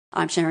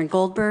I'm Sharon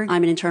Goldberg.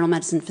 I'm an internal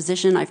medicine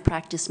physician. I've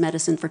practiced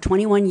medicine for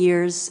 21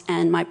 years,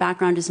 and my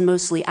background is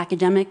mostly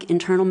academic,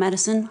 internal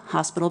medicine,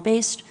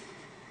 hospital-based,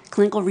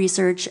 clinical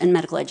research, and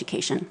medical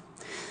education.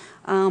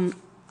 I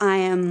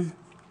am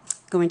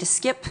going to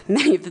skip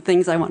many of the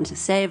things I wanted to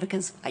say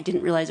because I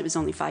didn't realize it was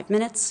only 5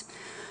 minutes.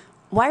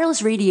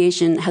 Wireless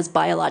radiation has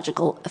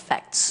biological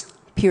effects,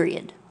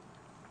 period.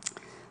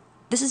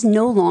 This is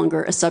no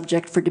longer a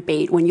subject for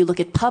debate when you look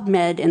at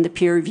PubMed and the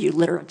peer-reviewed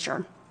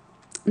literature.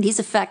 These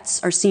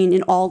effects are seen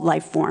in all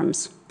life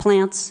forms: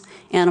 plants,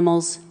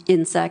 animals,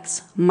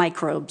 insects,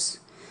 microbes.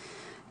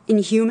 In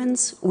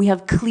humans, we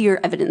have clear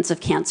evidence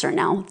of cancer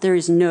now. There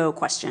is no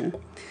question.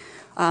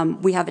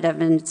 We have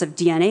evidence of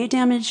DNA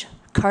damage,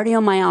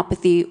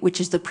 cardiomyopathy, which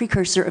is the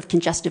precursor of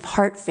congestive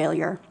heart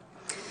failure,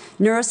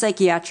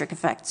 neuropsychiatric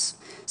effects.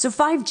 So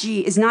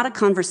 5G is not a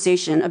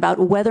conversation about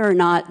whether or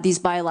not these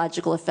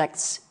biological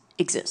effects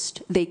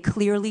exist. They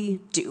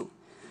clearly do.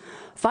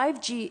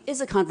 5G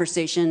is a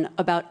conversation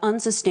about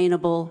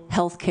unsustainable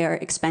healthcare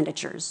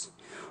expenditures.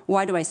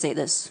 Why do I say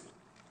this?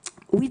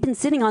 We've been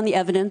sitting on the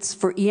evidence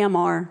for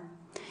EMR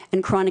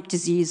and chronic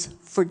disease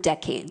for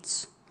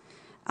decades.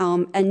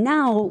 And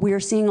now we are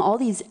seeing all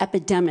these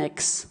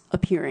epidemics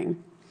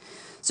appearing.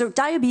 So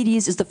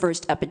diabetes is the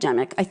first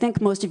epidemic. I think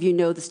most of you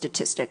know the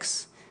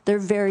statistics. They're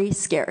very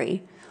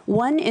scary.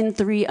 1 in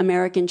 3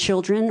 American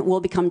children will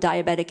become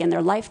diabetic in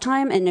their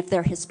lifetime, and if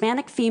they're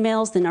Hispanic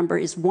females, the number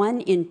is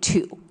 1 in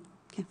 2.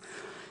 Okay.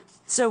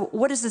 So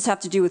what does this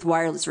have to do with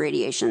wireless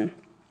radiation?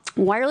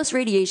 Wireless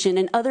radiation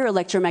and other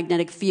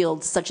electromagnetic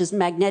fields, such as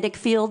magnetic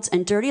fields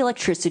and dirty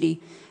electricity,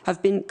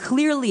 have been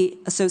clearly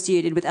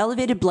associated with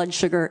elevated blood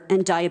sugar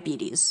and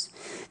diabetes.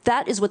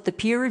 That is what the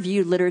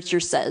peer-reviewed literature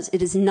says.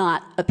 It is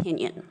not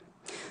opinion.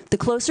 The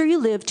closer you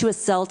live to a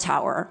cell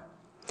tower,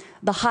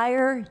 the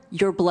higher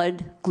your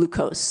blood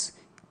glucose.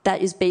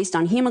 That is based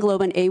on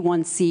hemoglobin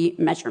A1C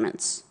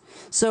measurements.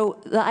 So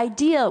the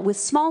idea with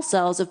small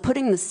cells of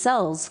putting the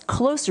cells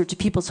closer to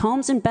people's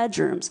homes and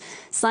bedrooms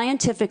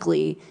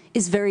scientifically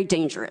is very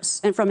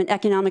dangerous. And from an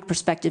economic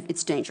perspective,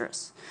 it's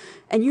dangerous.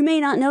 And you may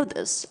not know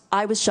this.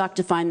 I was shocked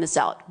to find this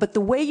out. But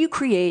the way you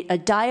create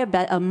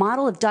a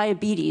model of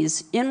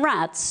diabetes in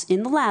rats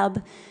in the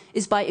lab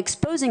is by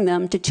exposing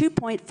them to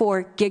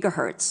 2.4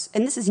 gigahertz.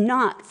 And this is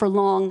not for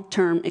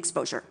long-term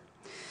exposure.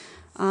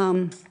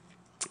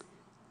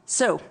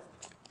 So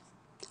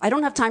I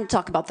don't have time to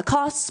talk about the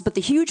costs, but the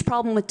huge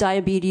problem with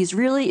diabetes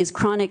really is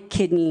chronic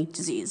kidney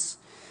disease.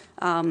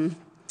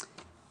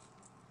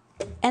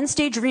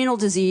 End-stage renal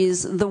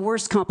disease, the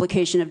worst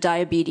complication of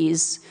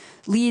diabetes,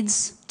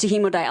 leads to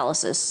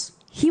hemodialysis.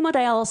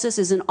 Hemodialysis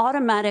is an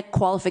automatic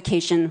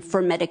qualification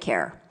for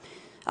Medicare.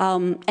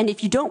 And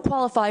if you don't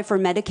qualify for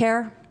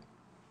Medicare,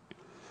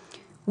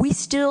 we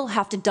still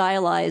have to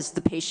dialyze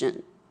the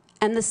patient.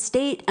 And the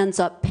state ends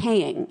up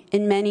paying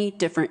in many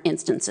different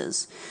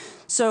instances.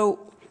 So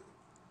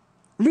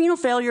renal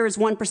failure is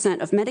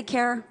 1% of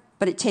Medicare,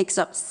 but it takes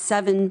up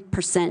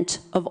 7%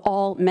 of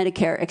all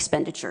Medicare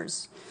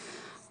expenditures.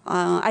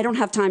 I don't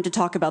have time to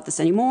talk about this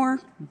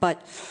anymore,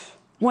 but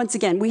once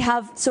again,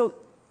 so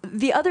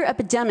the other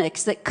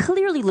epidemics that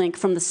clearly link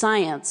from the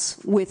science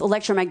with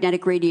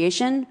electromagnetic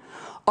radiation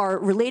are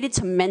related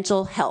to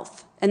mental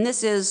health. And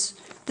this is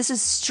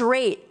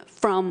straight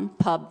from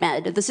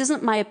PubMed. This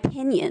isn't my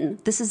opinion,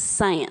 this is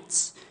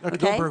science. Dr.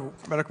 Okay?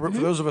 Goldberg, for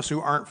those of us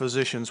who aren't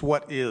physicians,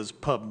 what is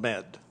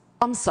PubMed?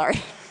 I'm sorry.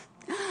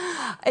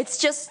 It's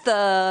just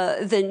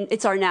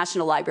it's our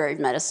National Library of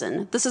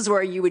Medicine. This is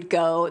where you would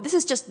go. This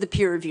is just the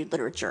peer-reviewed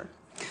literature.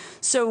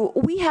 So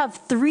we have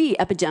 3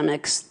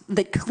 epidemics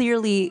that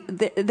clearly,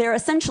 they're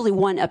essentially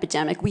one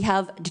epidemic. We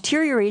have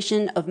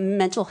deterioration of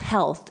mental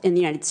health in the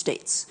United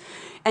States.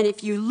 And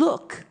if you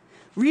look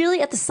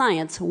really at the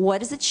science, what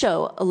does it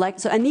show?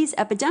 And these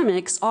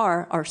epidemics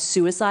are our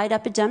suicide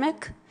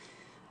epidemic,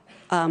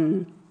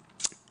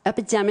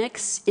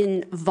 epidemics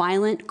in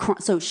violent,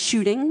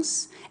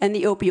 shootings, and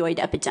the opioid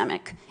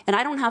epidemic. And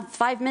I don't have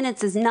 5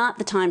 minutes is not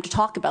the time to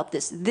talk about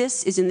this.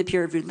 This is in the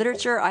peer-reviewed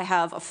literature. I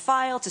have a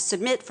file to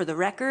submit for the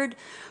record.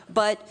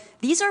 But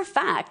these are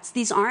facts.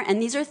 These aren't,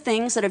 and these are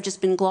things that have just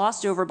been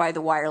glossed over by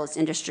the wireless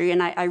industry.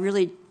 And I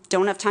really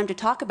don't have time to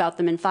talk about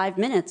them in 5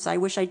 minutes. I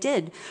wish I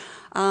did.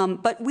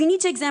 But we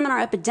need to examine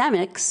our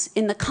epidemics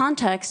in the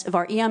context of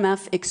our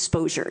EMF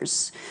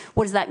exposures.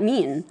 What does that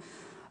mean?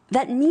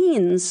 That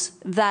means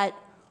that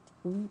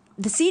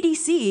the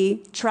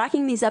CDC,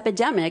 tracking these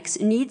epidemics,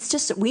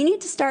 we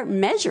need to start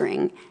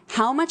measuring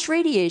how much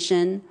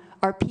radiation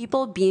are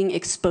people being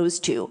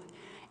exposed to.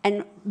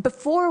 And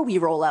before we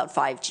roll out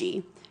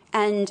 5G,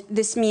 and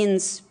this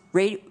means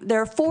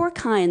there are 4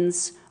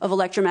 kinds of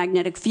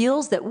electromagnetic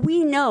fields that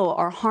we know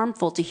are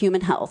harmful to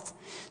human health.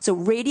 So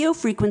radio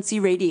frequency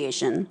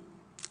radiation,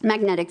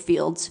 magnetic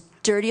fields,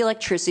 dirty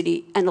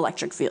electricity, and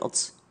electric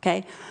fields,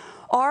 okay?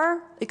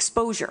 Our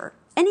exposure,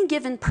 any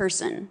given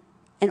person,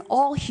 and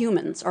all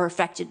humans are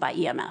affected by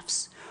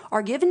EMFs.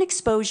 Our given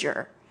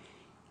exposure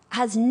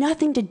has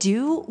nothing to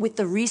do with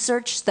the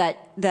research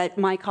that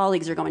my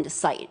colleagues are going to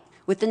cite,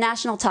 with the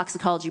National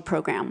Toxicology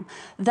Program.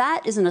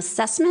 That is an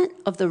assessment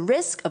of the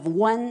risk of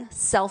one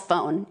cell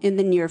phone in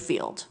the near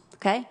field,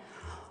 okay?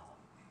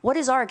 What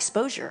is our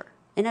exposure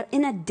in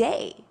a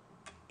day?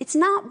 It's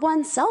not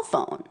one cell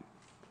phone.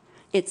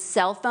 It's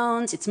cell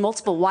phones, it's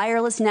multiple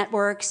wireless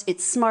networks,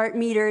 it's smart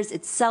meters,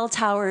 it's cell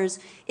towers.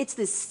 It's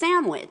this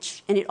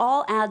sandwich, and it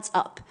all adds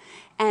up.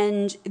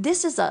 And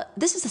this is a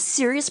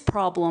serious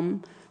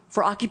problem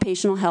for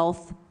occupational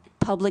health,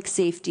 public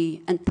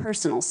safety, and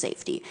personal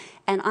safety.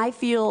 And I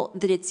feel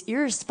that it's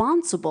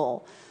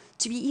irresponsible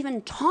to be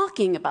even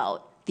talking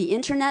about the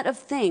Internet of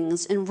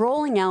Things and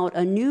rolling out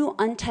a new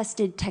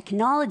untested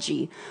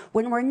technology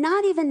when we're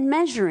not even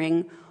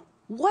measuring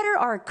what are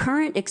our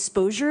current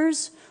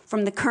exposures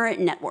from the current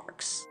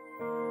networks.